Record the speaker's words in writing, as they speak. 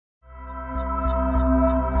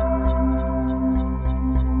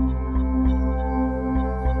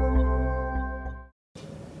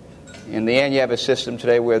In the end, you have a system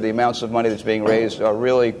today where the amounts of money that's being raised are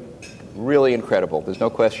really, really incredible. There's no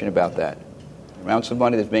question about that. Amounts of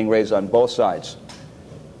money that's being raised on both sides.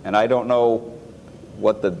 And I don't know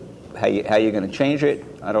how you're going to change it.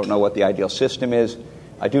 I don't know what the ideal system is.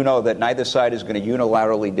 I do know that neither side is going to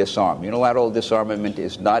unilaterally disarm. Unilateral disarmament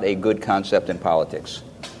is not a good concept in politics.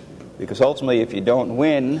 Because ultimately, if you don't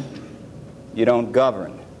win, you don't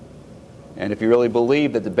govern. And if you really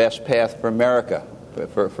believe that the best path for America,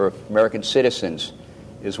 for American citizens,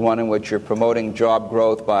 is one in which you're promoting job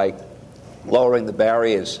growth by lowering the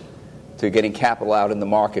barriers to getting capital out in the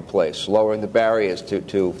marketplace, lowering the barriers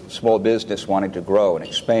to small business wanting to grow and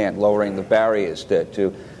expand, lowering the barriers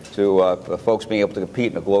to folks being able to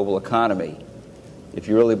compete in a global economy. If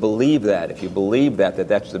you really believe that, if you believe that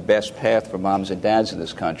that's the best path for moms and dads in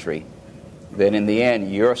this country, then in the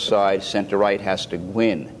end, your side, center-right, has to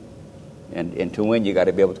win. And to win, you got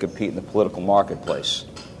to be able to compete in the political marketplace.